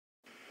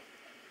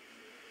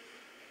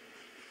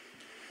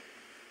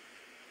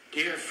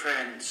Dear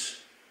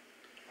friends,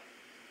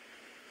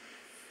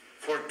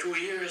 for 2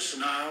 years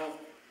now,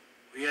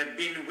 we have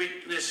been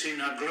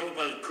witnessing a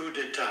global coup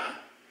d'etat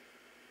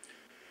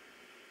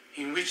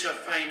in which a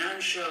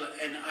financial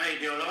and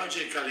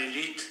ideological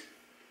elite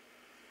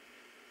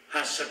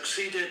has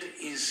succeeded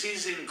in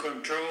seizing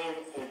control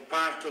of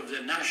part of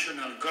the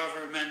national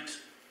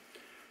government,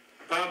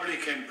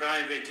 public and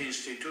private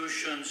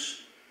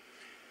institutions,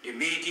 the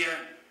media,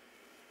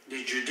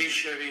 the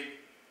judiciary,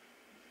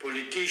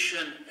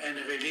 politicians and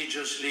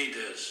religious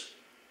leaders.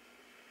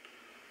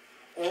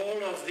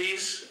 All of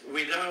these,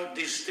 without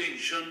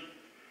distinction,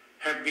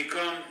 have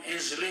become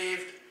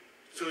enslaved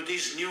to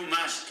these new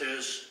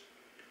masters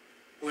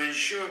who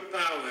ensure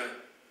power,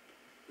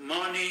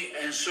 money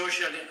and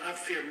social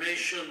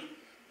affirmation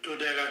to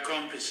their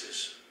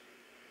accomplices.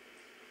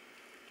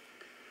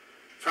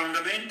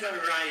 Fundamental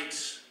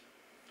rights,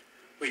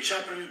 which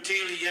up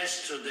until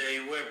yesterday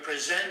were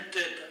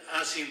presented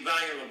as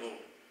inviolable,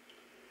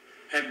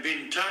 have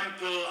been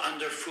trampled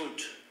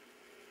underfoot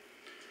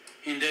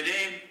in the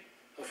name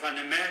of an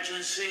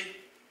emergency,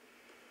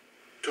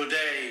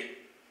 today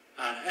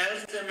a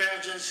health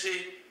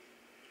emergency,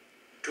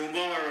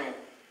 tomorrow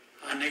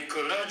an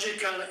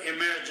ecological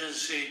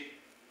emergency,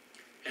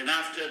 and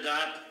after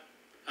that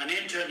an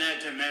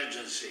internet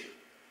emergency.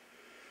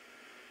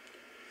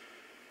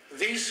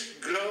 This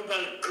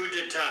global coup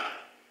d'etat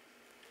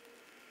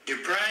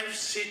deprives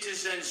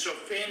citizens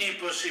of any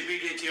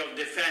possibility of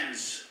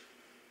defense,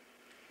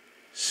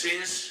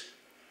 since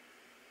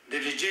the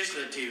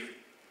legislative,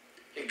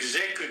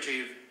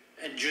 executive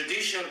and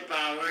judicial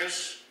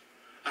powers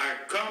are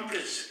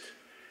complicit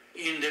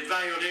in the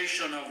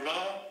violation of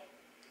law,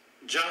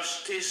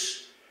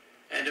 justice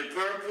and the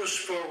purpose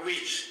for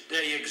which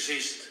they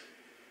exist.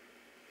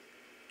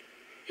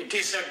 It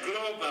is a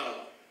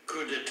global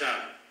coup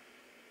d'etat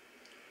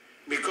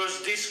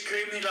because this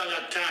criminal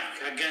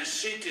attack against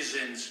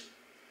citizens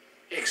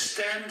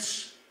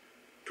extends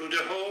to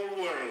the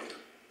whole world,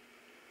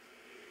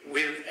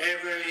 with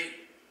every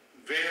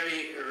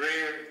very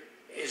rare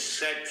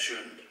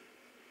exception.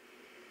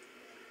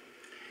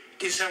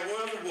 It is a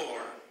world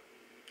war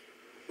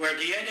where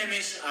the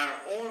enemies are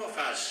all of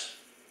us,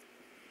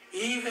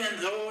 even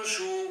those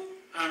who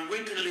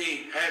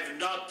unwittingly have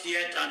not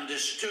yet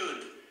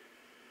understood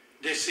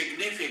the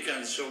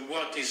significance of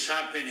what is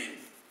happening.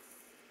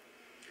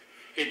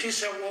 It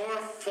is a war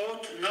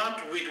fought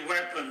not with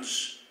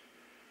weapons,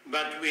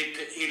 but with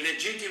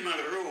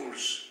illegitimate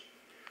rules,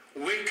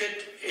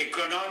 wicked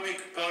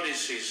economic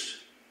policies,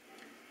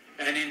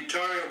 and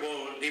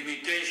intolerable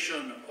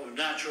limitation of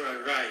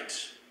natural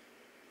rights.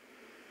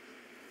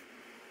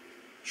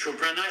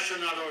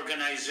 Supranational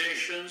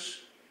organizations,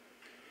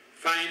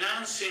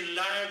 financed in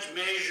large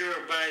measure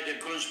by the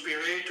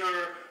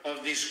conspirator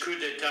of this coup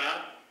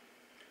d'etat,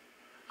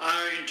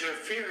 are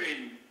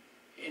interfering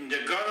in the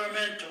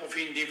government of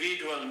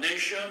individual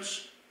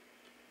nations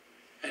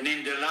and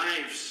in the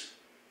lives,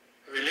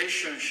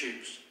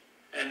 relationships,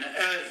 and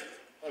health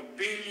of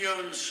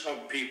billions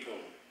of people.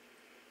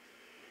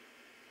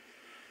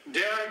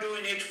 They are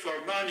doing it for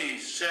money,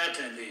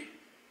 certainly,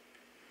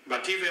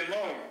 but even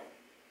more,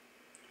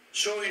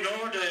 so in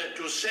order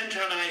to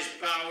centralize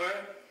power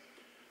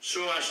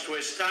so as to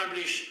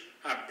establish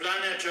a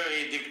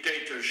planetary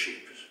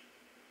dictatorship.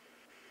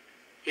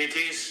 It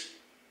is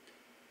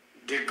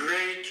the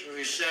Great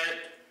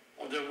Reset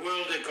of the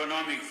World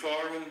Economic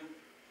Forum,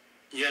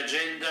 the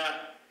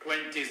Agenda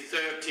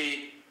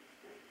 2030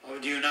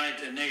 of the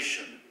United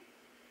Nations.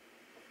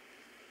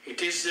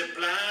 It is the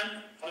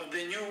plan of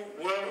the new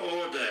world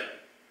order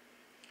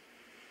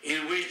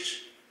in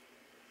which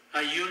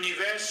a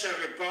universal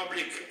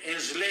republic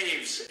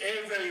enslaves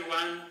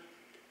everyone.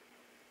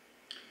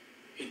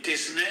 It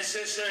is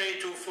necessary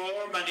to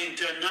form an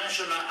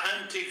international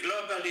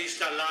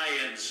anti-globalist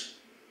alliance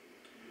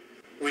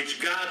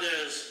which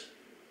gathers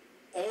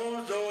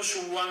all those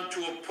who want to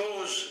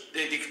oppose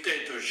the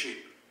dictatorship,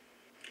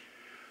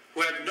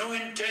 who have no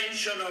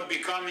intention of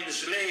becoming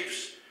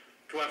slaves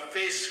to a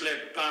faceless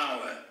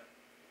power.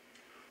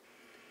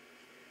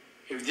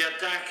 If the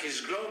attack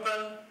is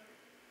global,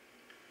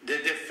 the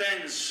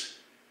defense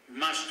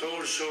must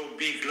also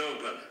be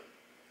global.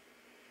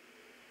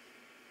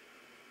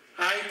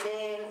 I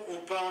call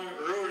upon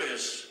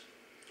rulers,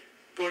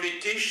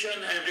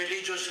 politicians and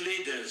religious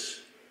leaders,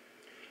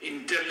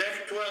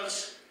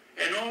 intellectuals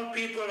and all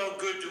people of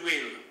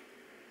goodwill,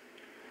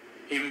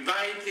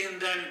 inviting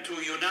them to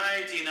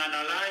unite in an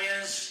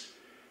alliance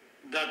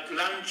that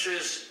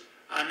launches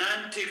an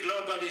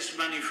anti-globalist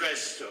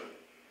manifesto,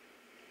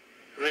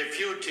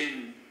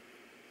 refuting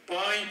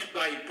point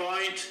by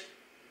point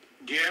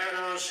the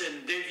errors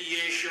and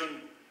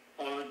deviation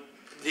of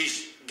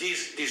this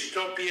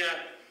dystopia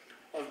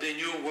of the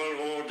New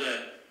World Order.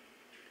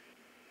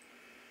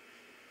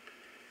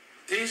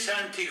 This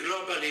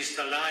anti-globalist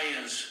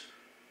alliance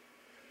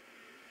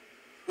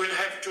will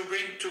have to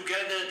bring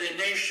together the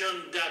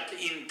nations that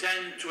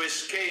intend to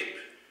escape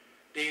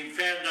the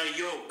infernal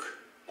yoke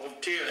of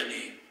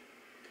tyranny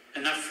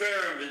and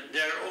affirm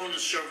their own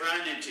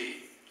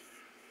sovereignty,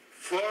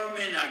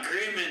 forming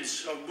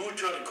agreements of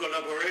mutual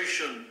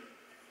collaboration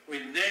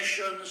with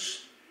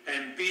nations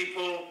and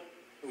people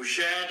who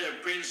share the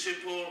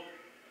principle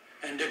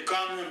and the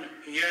common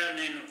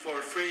yearning for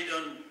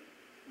freedom,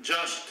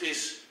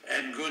 justice,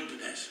 and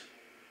goodness.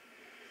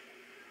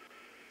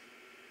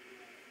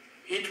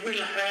 It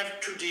will have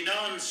to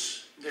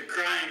denounce the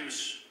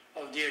crimes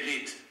of the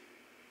elite,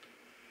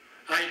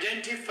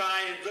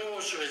 identify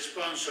those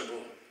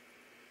responsible,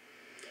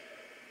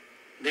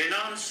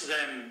 denounce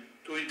them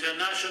to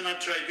international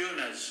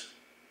tribunals,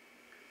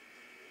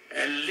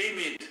 and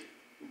limit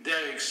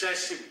their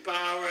excessive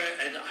power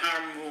and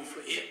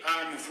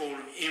harmful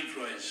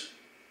influence.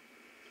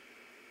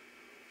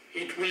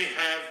 It will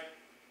have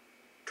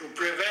to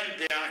prevent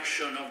the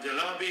action of the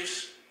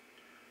lobbies,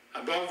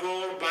 above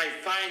all by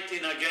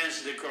fighting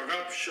against the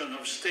corruption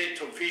of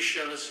state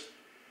officials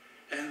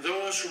and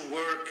those who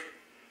work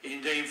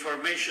in the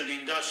information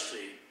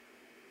industry,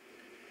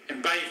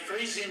 and by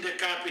freezing the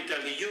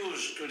capital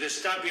used to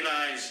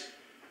destabilize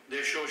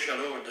the social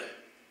order.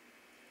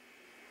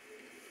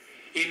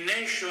 In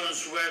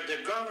nations where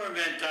the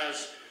government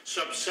is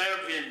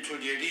subservient to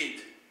the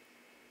elite,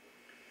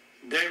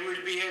 they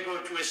will be able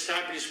to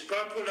establish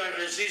popular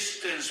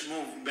resistance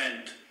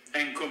movement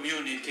and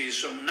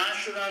communities of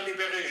national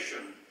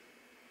liberation,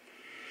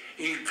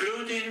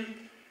 including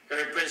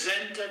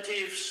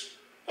representatives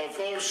of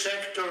all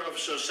sectors of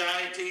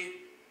society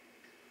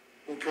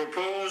who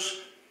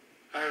propose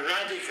a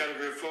radical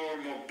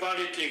reform of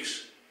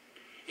politics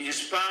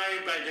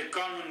inspired by the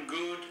common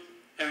good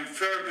and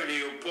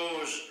firmly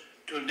opposed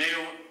to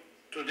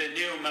the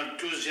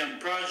neo-Malthusian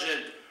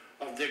project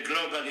of the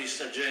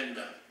globalist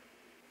agenda.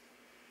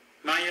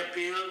 My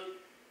appeal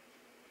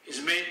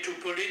is made to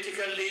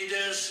political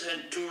leaders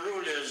and to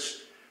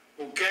rulers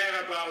who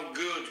care about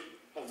good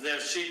of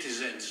their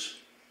citizens,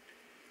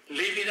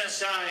 leaving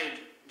aside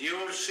the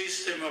old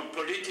system of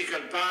political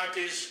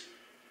parties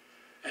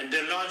and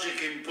the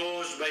logic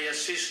imposed by a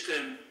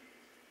system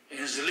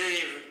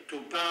enslaved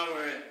to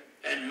power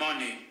and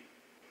money,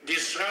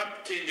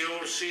 disrupting the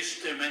old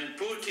system and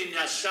putting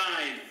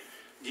aside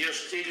the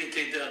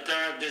hostility that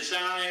are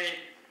desired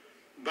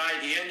by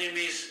the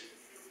enemies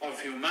of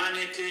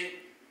humanity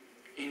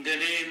in the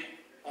name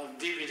of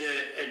divide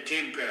et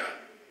impera.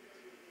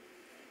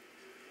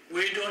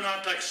 We do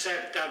not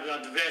accept our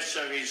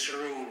adversaries'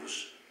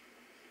 rules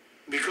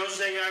because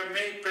they are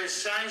made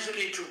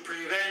precisely to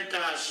prevent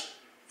us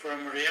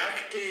from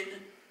reacting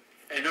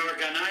and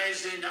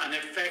organizing an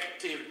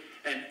effective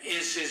and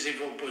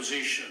incisive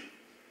opposition.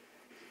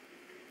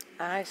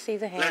 I see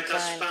the hand Let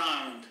us sign.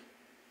 found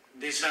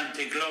this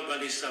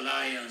anti-globalist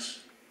alliance.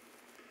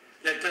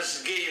 Let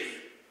us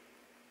give.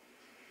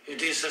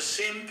 It is a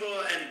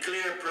simple and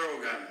clear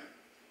program.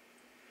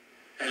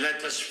 And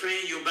let us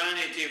free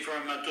humanity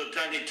from a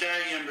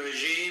totalitarian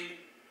regime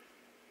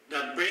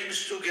that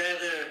brings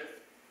together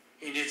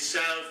in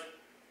itself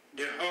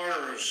the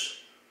horrors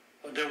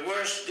of the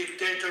worst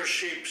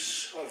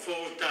dictatorships of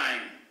all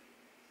time.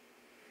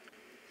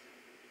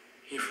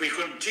 If we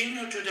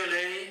continue to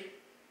delay,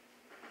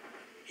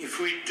 if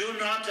we do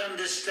not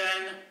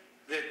understand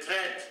the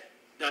threat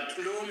that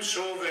looms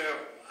over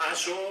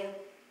us all,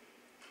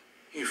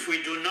 if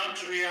we do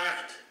not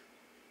react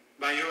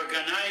by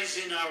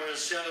organizing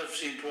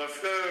ourselves into a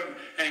firm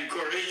and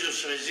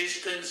courageous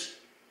resistance,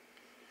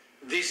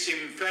 this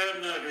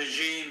infernal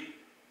regime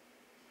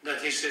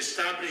that is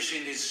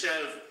establishing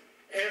itself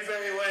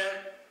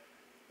everywhere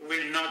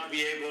will not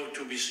be able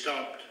to be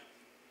stopped.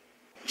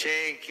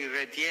 C'è chi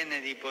ritiene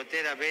di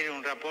poter avere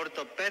un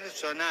rapporto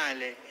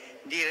personale,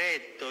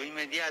 diretto,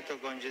 immediato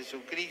con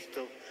Gesù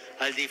Cristo,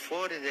 al di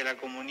fuori della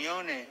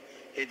comunione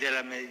e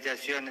della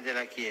meditazione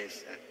della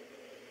Chiesa.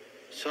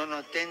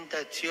 Sono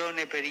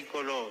tentazioni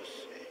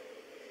pericolose,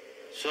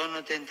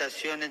 sono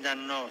tentazioni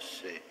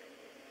dannose,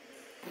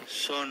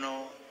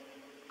 sono,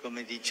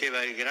 come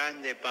diceva il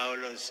grande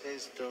Paolo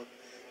VI,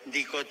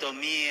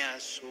 dicotomie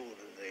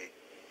assurde.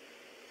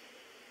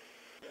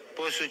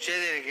 Può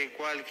succedere che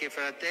qualche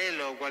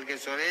fratello o qualche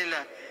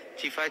sorella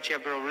ci faccia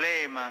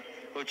problema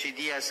o ci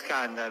dia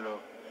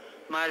scandalo,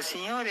 ma il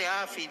Signore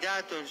ha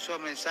affidato il suo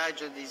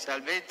messaggio di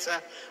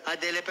salvezza a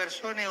delle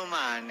persone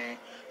umane,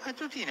 a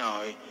tutti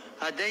noi,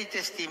 a dei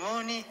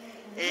testimoni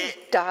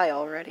ed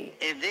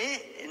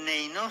è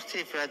nei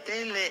nostri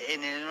fratelli e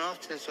nelle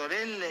nostre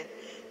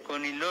sorelle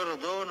con il loro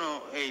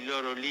dono e il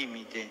loro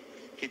limite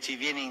che ci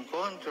viene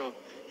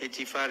incontro e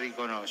ci fa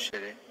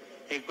riconoscere.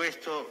 E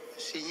questo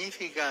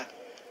significa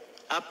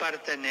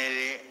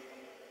appartenere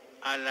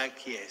alla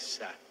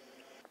Chiesa.